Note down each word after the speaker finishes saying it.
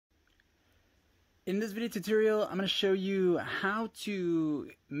In this video tutorial, I'm going to show you how to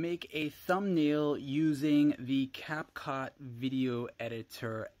make a thumbnail using the CapCut video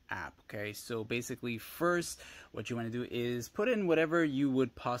editor app. Okay, so basically first what you want to do is put in whatever you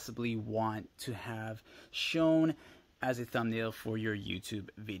would possibly want to have shown as a thumbnail for your YouTube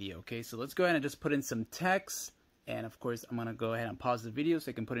video. Okay, so let's go ahead and just put in some text. And of course, I'm going to go ahead and pause the video so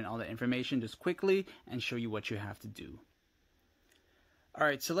I can put in all the information just quickly and show you what you have to do.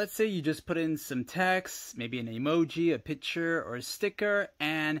 Alright, so let's say you just put in some text, maybe an emoji, a picture, or a sticker,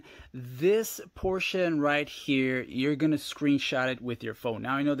 and this portion right here, you're going to screenshot it with your phone.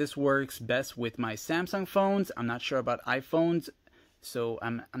 Now, I know this works best with my Samsung phones. I'm not sure about iPhones, so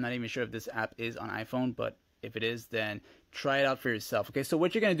I'm not even sure if this app is on iPhone, but if it is, then try it out for yourself. Okay, so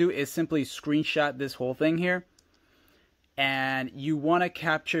what you're going to do is simply screenshot this whole thing here. And you want to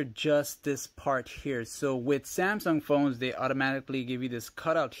capture just this part here. So with Samsung phones, they automatically give you this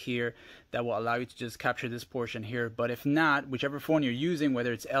cutout here that will allow you to just capture this portion here. But if not, whichever phone you're using,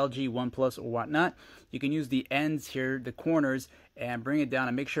 whether it's LG, OnePlus, or whatnot, you can use the ends here, the corners, and bring it down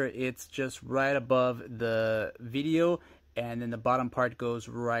and make sure it's just right above the video. And then the bottom part goes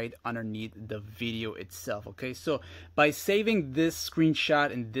right underneath the video itself. Okay, so by saving this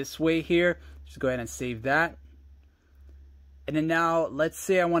screenshot in this way here, just go ahead and save that. And then now, let's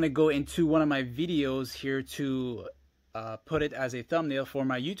say I want to go into one of my videos here to put it as a thumbnail for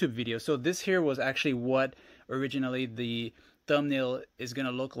my YouTube video. So this here was actually what originally the thumbnail is going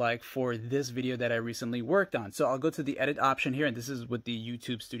to look like for this video that I recently worked on. So I'll go to the edit option here, and this is with the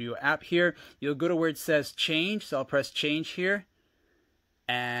YouTube Studio app here. You'll go to where it says change. So I'll press change here.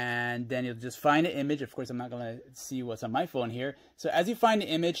 And then you'll just find an image. Of course, I'm not going to see what's on my phone here. So as you find the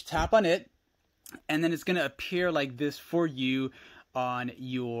image, tap on it. And then it's going to appear like this for you on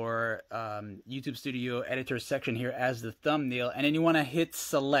your YouTube Studio editor section here as the thumbnail. And then you want to hit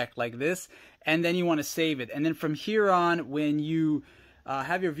select like this. And then you want to save it. And then from here on, when you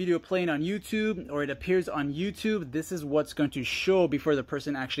have your video playing on YouTube or it appears on YouTube, this is what's going to show before the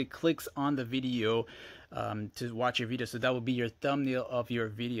person actually clicks on the video to watch your video. So that will be your thumbnail of your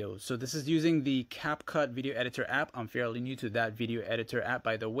video. So this is using the CapCut video editor app. I'm fairly new to that video editor app,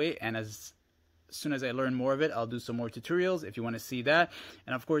 by the way. And as soon as I learn more of it, I'll do some more tutorials if you want to see that.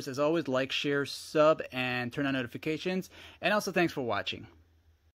 And of course, as always, like, share, sub, and turn on notifications. And also, thanks for watching.